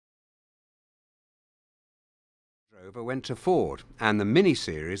Rover went to Ford and the Mini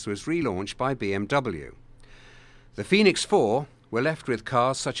series was relaunched by BMW. The Phoenix 4 were left with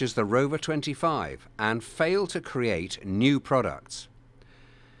cars such as the Rover 25 and failed to create new products.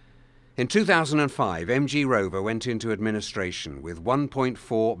 In 2005, MG Rover went into administration with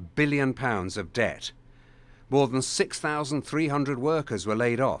 £1.4 billion of debt. More than 6,300 workers were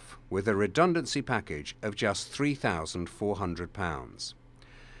laid off, with a redundancy package of just £3,400.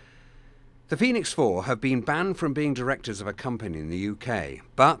 The Phoenix 4 have been banned from being directors of a company in the UK,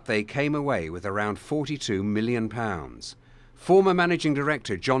 but they came away with around £42 million. Former Managing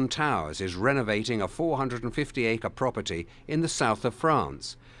Director John Towers is renovating a 450-acre property in the south of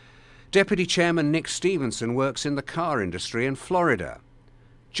France. Deputy Chairman Nick Stevenson works in the car industry in Florida.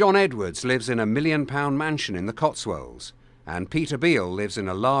 John Edwards lives in a £1 million mansion in the Cotswolds, and Peter Beale lives in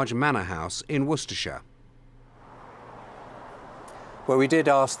a large manor house in Worcestershire. Well, we did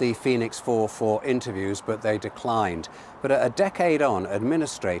ask the Phoenix 4 for interviews, but they declined. But a decade on,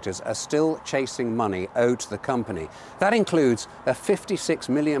 administrators are still chasing money owed to the company. That includes a £56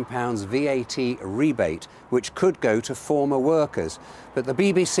 million VAT rebate, which could go to former workers. But the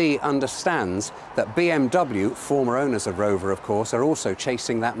BBC understands that BMW, former owners of Rover, of course, are also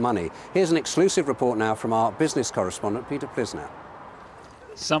chasing that money. Here's an exclusive report now from our business correspondent, Peter Plisner.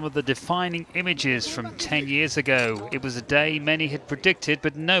 Some of the defining images from 10 years ago. It was a day many had predicted,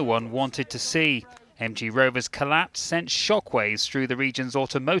 but no one wanted to see. MG Rover's collapse sent shockwaves through the region's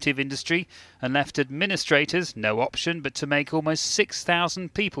automotive industry and left administrators no option but to make almost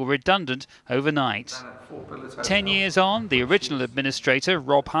 6,000 people redundant overnight. 10 years on, the original administrator,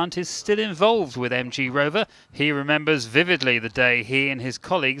 Rob Hunt, is still involved with MG Rover. He remembers vividly the day he and his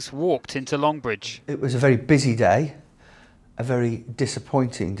colleagues walked into Longbridge. It was a very busy day. A very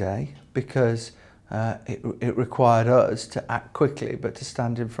disappointing day because it required us to act quickly, but to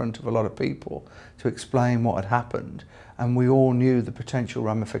stand in front of a lot of people to explain what had happened, and we all knew the potential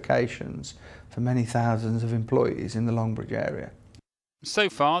ramifications for many thousands of employees in the Longbridge area. So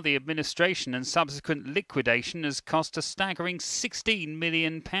far, the administration and subsequent liquidation has cost a staggering £16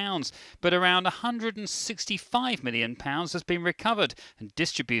 million, but around £165 million has been recovered and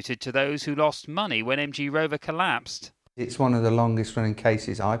distributed to those who lost money when MG Rover collapsed. It's one of the longest running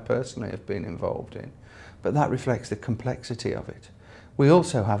cases I personally have been involved in, but that reflects the complexity of it. We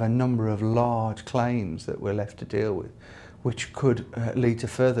also have a number of large claims that we're left to deal with, which could lead to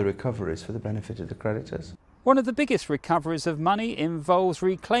further recoveries for the benefit of the creditors. One of the biggest recoveries of money involves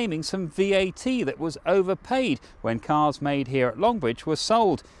reclaiming some VAT that was overpaid when cars made here at Longbridge were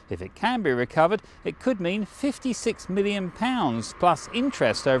sold. If it can be recovered, it could mean £56 million plus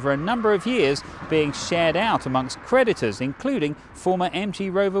interest over a number of years being shared out amongst creditors, including former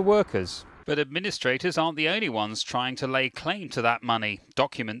MG Rover workers. But administrators aren't the only ones trying to lay claim to that money.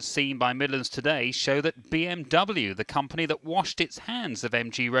 Documents seen by Midlands today show that BMW, the company that washed its hands of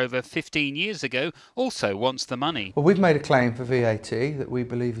MG Rover 15 years ago, also wants the money. Well, we've made a claim for VAT that we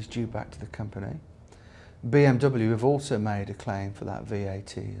believe is due back to the company. BMW have also made a claim for that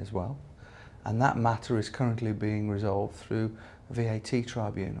VAT as well, and that matter is currently being resolved through VAT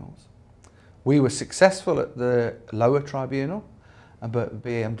tribunals. We were successful at the lower tribunal, but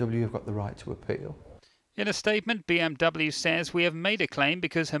BMW have got the right to appeal. In a statement, BMW says, "We have made a claim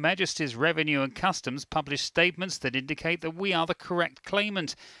because Her Majesty's Revenue and Customs published statements that indicate that we are the correct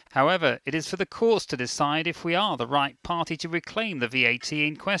claimant. However, it is for the courts to decide if we are the right party to reclaim the VAT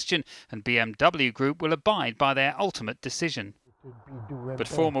in question, and BMW Group will abide by their ultimate decision." But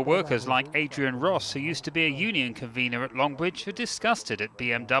former workers like Adrian Ross, who used to be a union convener at Longbridge, are disgusted at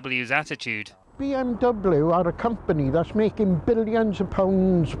BMW's attitude. BMW are a company that's making billions of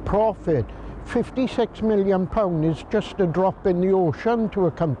pounds profit. £56 million is just a drop in the ocean to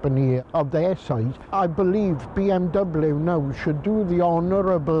a company of their size. I believe BMW now should do the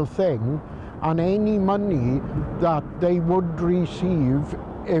honourable thing, and any money that they would receive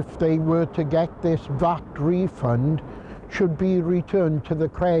if they were to get this VAT refund should be returned to the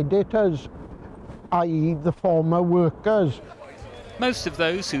creditors, i.e. the former workers. Most of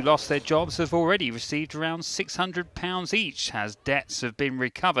those who lost their jobs have already received around £600 each as debts have been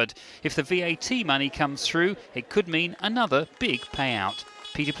recovered. If the VAT money comes through, it could mean another big payout.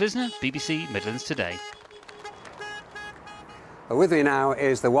 Peter Plisner, BBC Midlands Today. Well, with me now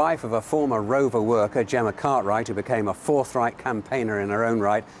is the wife of a former Rover worker, Gemma Cartwright, who became a forthright campaigner in her own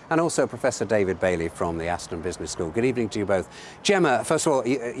right, and also Professor David Bailey from the Aston Business School. Good evening to you both. Gemma, first of all,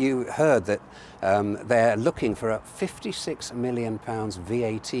 you heard that they're looking for a £56 million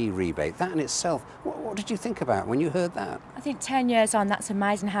VAT rebate. That in itself, what did you think about when you heard that? I think 10 years on, that's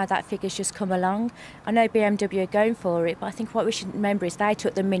amazing how that figure's just come along. I know BMW are going for it, but I think what we should remember is they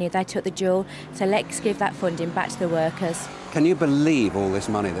took the money, they took the jewel, so let's give that funding back to the workers. Can you believe all this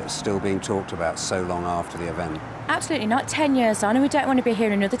money that's still being talked about so long after the event? Absolutely not. 10 years on, and we don't want to be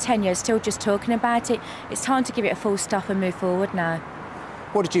here another 10 years still just talking about it. It's time to give it a full stop and move forward now.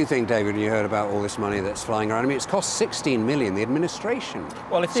 What did you think, David, when you heard about all this money that's flying around? I mean, it's cost £16 million, the administration.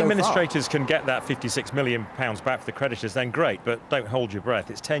 Well, if the so administrators can get that £56 million back for the creditors, then great, but don't hold your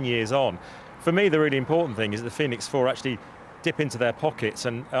breath. It's 10 years on. For me, the really important thing is that the Phoenix 4 actually dip into their pockets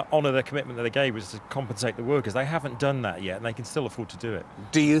and honour the commitment that they gave was to compensate the workers. They haven't done that yet, and they can still afford to do it.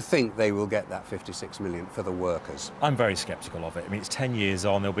 Do you think they will get that £56 million for the workers? I'm very sceptical of it. I mean, it's 10 years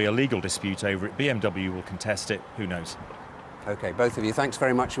on, there'll be a legal dispute over it. BMW will contest it, who knows? OK, both of you, thanks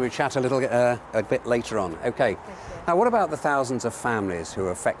very much. We'll chat a bit later on. OK. Now, what about the thousands of families who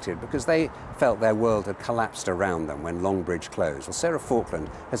are affected because they felt their world had collapsed around them when Longbridge closed? Well, Sarah Falkland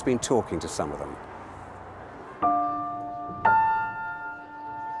has been talking to some of them.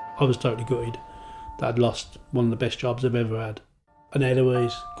 I was totally gutted that I'd lost one of the best jobs I've ever had. And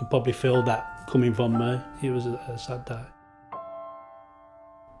Eloise could probably feel that coming from me. It was a sad day.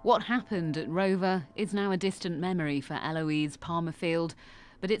 What happened at Rover is now a distant memory for Eloise Palmerfield,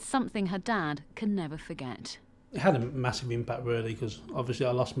 but it's something her dad can never forget. It had a massive impact really, because obviously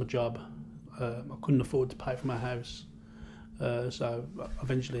I lost my job. I couldn't afford to pay for my house. So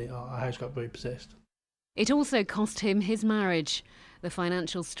eventually our house got very possessed. It also cost him his marriage. The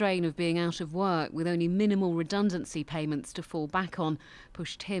financial strain of being out of work with only minimal redundancy payments to fall back on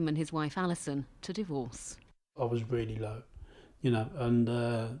pushed him and his wife Alison to divorce. I was really low, and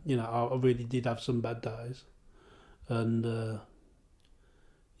I really did have some bad days. And, there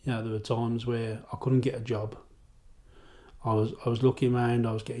were times where I couldn't get a job. I was looking around,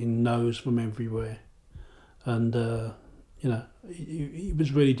 I was getting no's from everywhere. And, it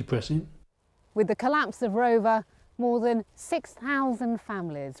was really depressing. With the collapse of Rover, more than 6,000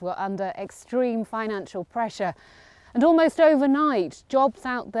 families were under extreme financial pressure. And almost overnight, jobs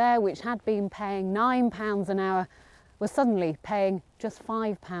out there which had been paying £9 an hour were suddenly paying just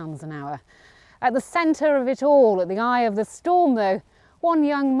 £5 an hour. At the centre of it all, at the eye of the storm though, one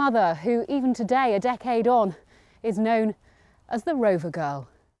young mother who even today, a decade on, is known as the Rover Girl.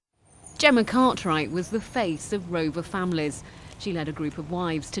 Gemma Cartwright was the face of Rover families. She led a group of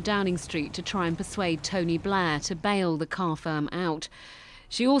wives to Downing Street to try and persuade Tony Blair to bail the car firm out.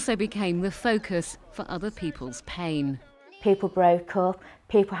 She also became the focus for other people's pain. People broke up,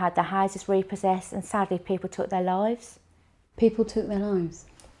 people had their houses repossessed, and sadly people took their lives. People took their lives?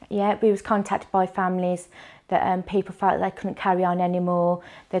 Yeah, we was contacted by families that people felt they couldn't carry on anymore.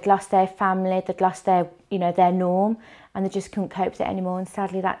 They'd lost their family, they'd lost their, their norm, and they just couldn't cope with it anymore. And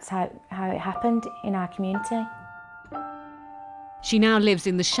sadly, that's how it happened in our community. She now lives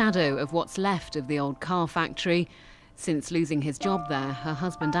in the shadow of what's left of the old car factory. Since losing his job there, her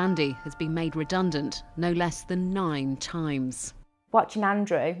husband Andy has been made redundant no less than 9 times. Watching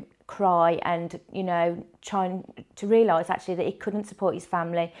Andrew cry and, trying to realise actually that he couldn't support his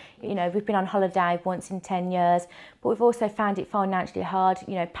family. We've been on holiday once in 10 years, but we've also found it financially hard,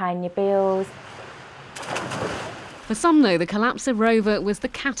 paying your bills. For some though, the collapse of Rover was the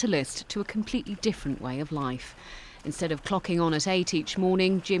catalyst to a completely different way of life. Instead of clocking on at 8 each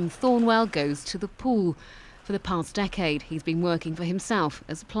morning, Jim Thornwell goes to the pool. For the past decade, he's been working for himself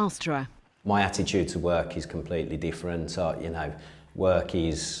as a plasterer. My attitude to work is completely different. Work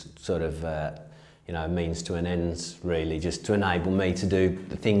is sort of, a means to an end, really, just to enable me to do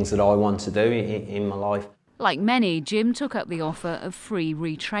the things that I want to do in my life. Like many, Jim took up the offer of free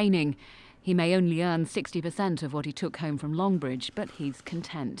retraining. He may only earn 60% of what he took home from Longbridge, but he's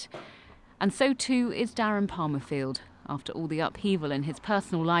content. And so too is Darren Palmerfield. After all the upheaval in his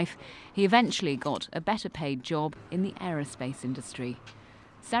personal life, he eventually got a better paid job in the aerospace industry.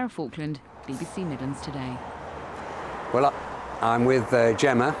 Sarah Falkland, BBC Midlands Today. Well, I'm with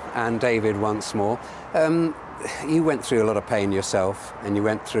Gemma and David once more. You went through a lot of pain yourself and you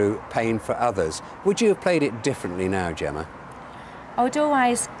went through pain for others. Would you have played it differently now, Gemma? I would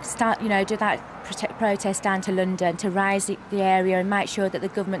always start, do that protest down to London to raise the area and make sure that the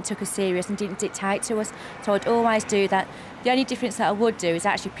government took us serious and didn't dictate to us. So I'd always do that. The only difference that I would do is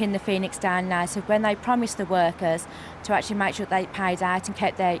actually pin the Phoenix down now. So when they promised the workers to actually make sure they paid out and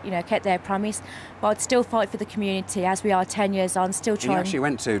kept their promise, but I'd still fight for the community as we are 10 years on, still trying. You actually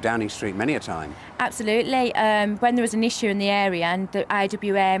went to Downing Street many a time. Absolutely. When there was an issue in the area and the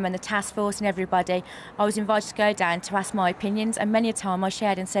AWM and the task force and everybody, I was invited to go down to ask my opinions, and many a time I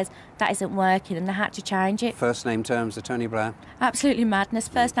shared and says that isn't working and they had to change it. First name terms with Tony Blair? Absolutely madness.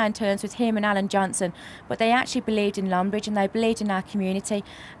 First name terms with him and Alan Johnson, but they actually believed in Longbridge and they believed in our community.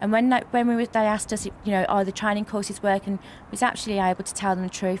 And when they asked us, are the training courses working, we was actually able to tell them the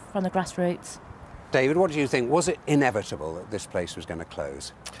truth from the grassroots. David, what do you think? Was it inevitable that this place was going to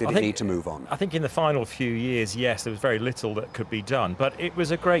close? Did it need to move on? I think in the final few years, yes, there was very little that could be done, but it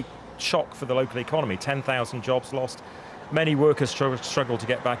was a great shock for the local economy. 10,000 jobs lost. Many workers struggled to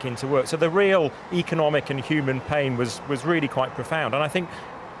get back into work. So the real economic and human pain was really quite profound. And I think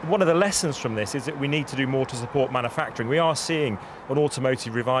one of the lessons from this is that we need to do more to support manufacturing. We are seeing an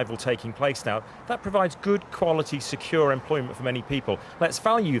automotive revival taking place now. That provides good quality, secure employment for many people. Let's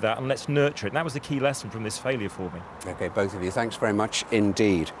value that and let's nurture it. And that was the key lesson from this failure for me. OK, both of you, thanks very much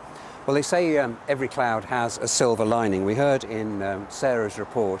indeed. Well, they say every cloud has a silver lining. We heard in Sarah's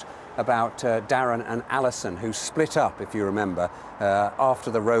report about Darren and Alison, who split up, if you remember,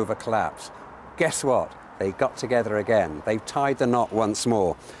 after the Rover collapse. Guess what? They got together again. They've tied the knot once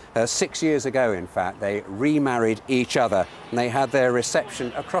more. 6 years ago, in fact, they remarried each other, and they had their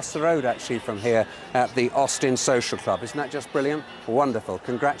reception across the road, actually, from here at the Austin Social Club. Isn't that just brilliant? Wonderful.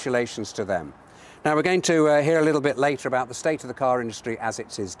 Congratulations to them. Now, we're going to hear a little bit later about the state of the car industry as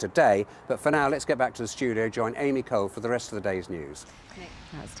it is today, but for now, let's get back to the studio, join Amy Cole for the rest of the day's news.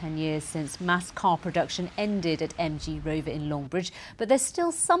 That's 10 years since mass car production ended at MG Rover in Longbridge, but there's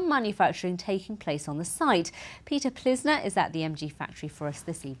still some manufacturing taking place on the site. Peter Plisner is at the MG factory for us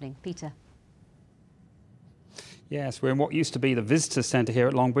this evening. Peter. Yes, we're in what used to be the visitor centre here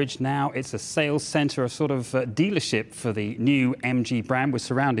at Longbridge. Now it's a sales centre, a sort of dealership for the new MG brand. We're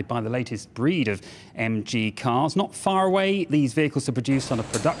surrounded by the latest breed of MG cars. Not far away, these vehicles are produced on a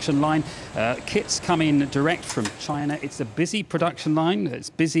production line. Kits come in direct from China. It's a busy production line. It's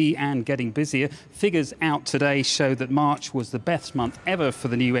busy and getting busier. Figures out today show that March was the best month ever for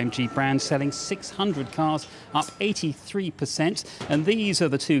the new MG brand, selling 600 cars, up 83%. And these are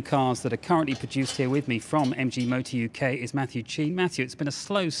the two cars that are currently produced here with me from MG Motor UK is Matthew Cheen. Matthew, it's been a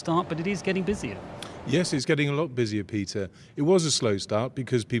slow start, but it is getting busier. Yes, it's getting a lot busier, Peter. It was a slow start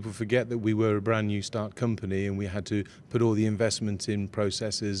because people forget that we were a brand new start company and we had to put all the investment in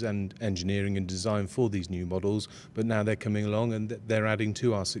processes and engineering and design for these new models, but now they're coming along and they're adding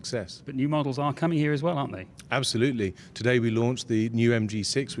to our success. But new models are coming here as well, aren't they? Absolutely. Today we launched the new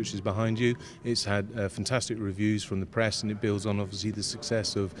MG6, which is behind you. It's had fantastic reviews from the press, and it builds on obviously the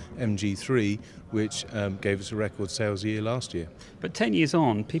success of MG3, which gave us a record sales year last year. But 10 years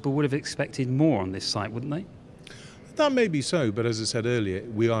on, people would have expected more on this site, wouldn't they? That may be so, but as I said earlier,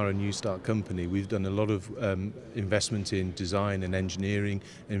 we are a new start company. We've done a lot of investment in design and engineering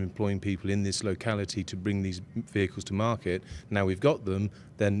and employing people in this locality to bring these vehicles to market. Now we've got them,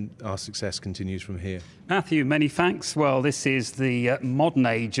 then our success continues from here. Matthew, many thanks. Well, this is the modern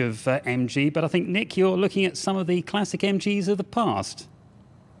age of MG, but I think, Nick, you're looking at some of the classic MGs of the past.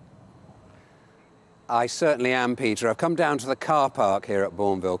 I certainly am, Peter. I've come down to the car park here at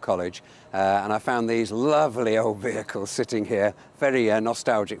Bourneville College and I found these lovely old vehicles sitting here. Very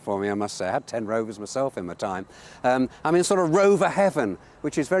nostalgic for me, I must say. I had 10 Rovers myself in my time. I'm in sort of Rover heaven,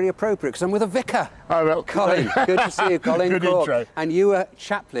 which is very appropriate because I'm with a vicar. Oh, well, Colin. Good to see you, Colin. Good intro. And you were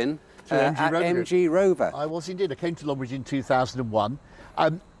chaplain at MG Rover. I was indeed. I came to Longbridge in 2001.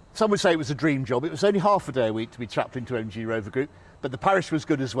 Some would say it was a dream job. It was only half a day a week to be chaplain to MG Rover Group. But the parish was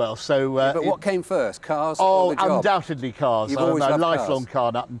good as well. So, but what came first, cars or the job? Undoubtedly cars. You've I'm always a loved lifelong cars.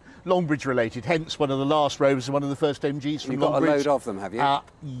 car nut and Longbridge related, hence one of the last Rovers and one of the first MGs from You've got Longbridge. a load of them, have you?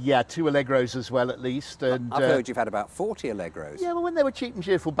 Yeah, 2 Allegros as well, at least. And, I've heard you've had about 40 Allegros. Yeah, well, when they were cheap and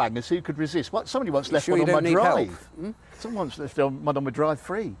cheerful bangers, who could resist? What? Somebody once left sure one you on don't my need drive. help? Hmm? Someone once left one on my drive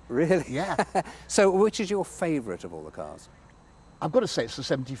free. Really? Yeah. So which is your favourite of all the cars? I've got to say it's the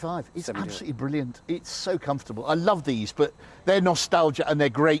 75. It's 75. absolutely brilliant. It's so comfortable. I love these, but they're nostalgia and they're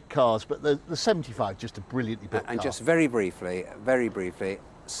great cars. But the 75 just a brilliantly built car. And just very briefly,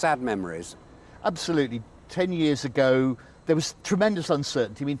 sad memories. Absolutely. 10 years ago, there was tremendous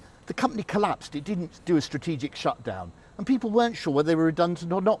uncertainty. I mean, the company collapsed. It didn't do a strategic shutdown. And people weren't sure whether they were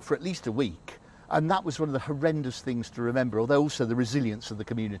redundant or not for at least a week. And that was one of the horrendous things to remember, although also the resilience of the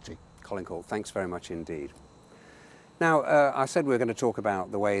community. Colin Cole, thanks very much indeed. Now, I said we were going to talk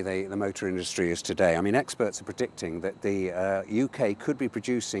about the way the motor industry is today. I mean, experts are predicting that the UK could be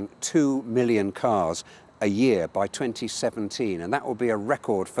producing 2 million cars a year by 2017, and that will be a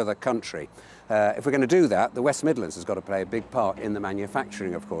record for the country. If we're going to do that, the West Midlands has got to play a big part in the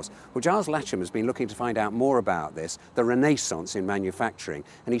manufacturing, of course. Well, Giles Latcham has been looking to find out more about this, the renaissance in manufacturing,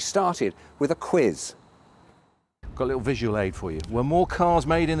 and he started with a quiz. Got a little visual aid for you. Were more cars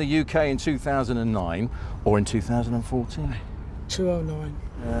made in the UK in 2009 or in 2014? 2009.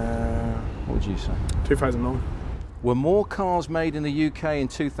 What would you say? 2009. Were more cars made in the UK in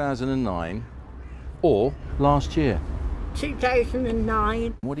 2009 or last year?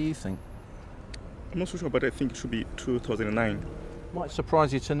 2009. What do you think? I'm not so sure, but I think it should be 2009. Might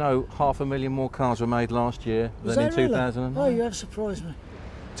surprise you to know 500,000 more cars were made last year than in 2009. Oh, you have surprised me.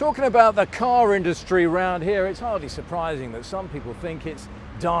 Talking about the car industry round here, it's hardly surprising that some people think it's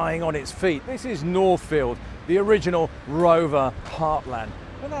dying on its feet. This is Northfield, the original Rover heartland,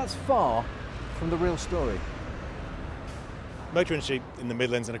 but that's far from the real story. Motor industry in the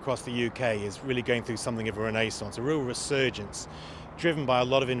Midlands and across the UK is really going through something of a renaissance, a real resurgence, driven by a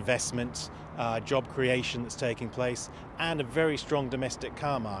lot of investment, job creation that's taking place, and a very strong domestic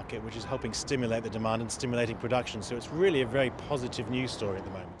car market, which is helping stimulate the demand and stimulating production. So it's really a very positive news story at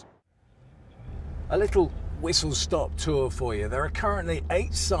the moment. A little whistle-stop tour for you. There are currently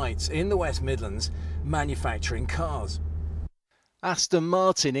 8 sites in the West Midlands manufacturing cars. Aston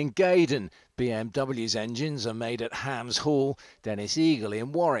Martin in Gaydon. BMW's engines are made at Hams Hall. Dennis Eagle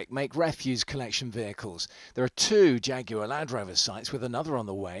in Warwick make refuse collection vehicles. There are 2 Jaguar Land Rover sites with another on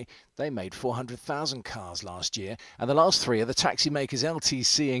the way. They made 400,000 cars last year. And the last 3 are the taxi makers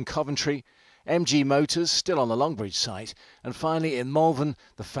LTC in Coventry, MG Motors still on the Longbridge site, and finally in Malvern,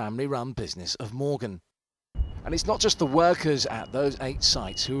 the family-run business of Morgan. And it's not just the workers at those 8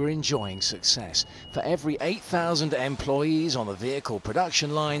 sites who are enjoying success. For every 8,000 employees on the vehicle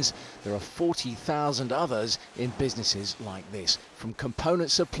production lines, there are 40,000 others in businesses like this, from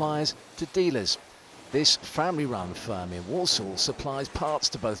component suppliers to dealers. This family-run firm in Walsall supplies parts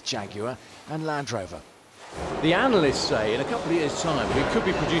to both Jaguar and Land Rover. The analysts say in a couple of years' time we could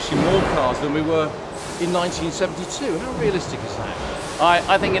be producing more cars than we were in 1972. How realistic is that?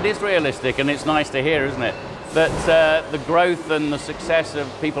 I think it is realistic, and it's nice to hear, isn't it? That the growth and the success of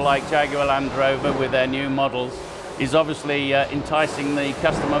people like Jaguar Land Rover with their new models is obviously enticing the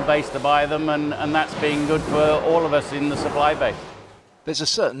customer base to buy them, and that's being good for all of us in the supply base. There's a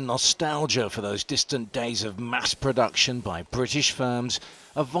certain nostalgia for those distant days of mass production by British firms,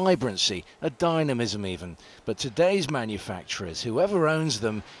 a vibrancy, a dynamism even. But today's manufacturers, whoever owns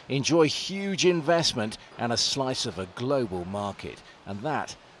them, enjoy huge investment and a slice of a global market, and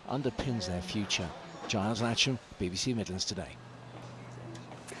that underpins their future. Giles Latcham, BBC Midlands Today.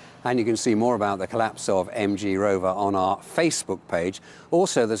 And you can see more about the collapse of MG Rover on our Facebook page.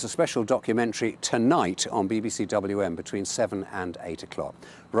 Also, there's a special documentary tonight on BBC WM between 7 and 8 o'clock.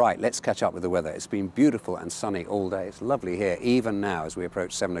 Right, let's catch up with the weather. It's been beautiful and sunny all day. It's lovely here, even now as we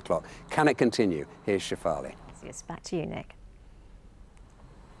approach 7 o'clock. Can it continue? Here's Shefali. Yes, back to you, Nick.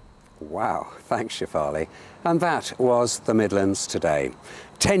 Wow, thanks Shefali. And that was the Midlands Today.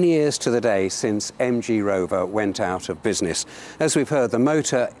 10 years to the day since MG Rover went out of business. As we've heard, the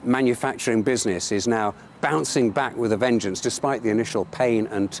motor manufacturing business is now bouncing back with a vengeance despite the initial pain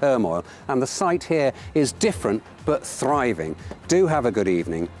and turmoil. And the site here is different but thriving. Do have a good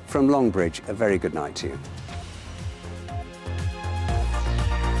evening. From Longbridge, a very good night to you.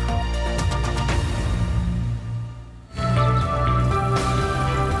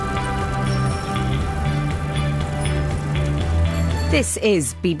 This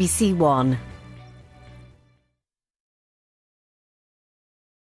is BBC One.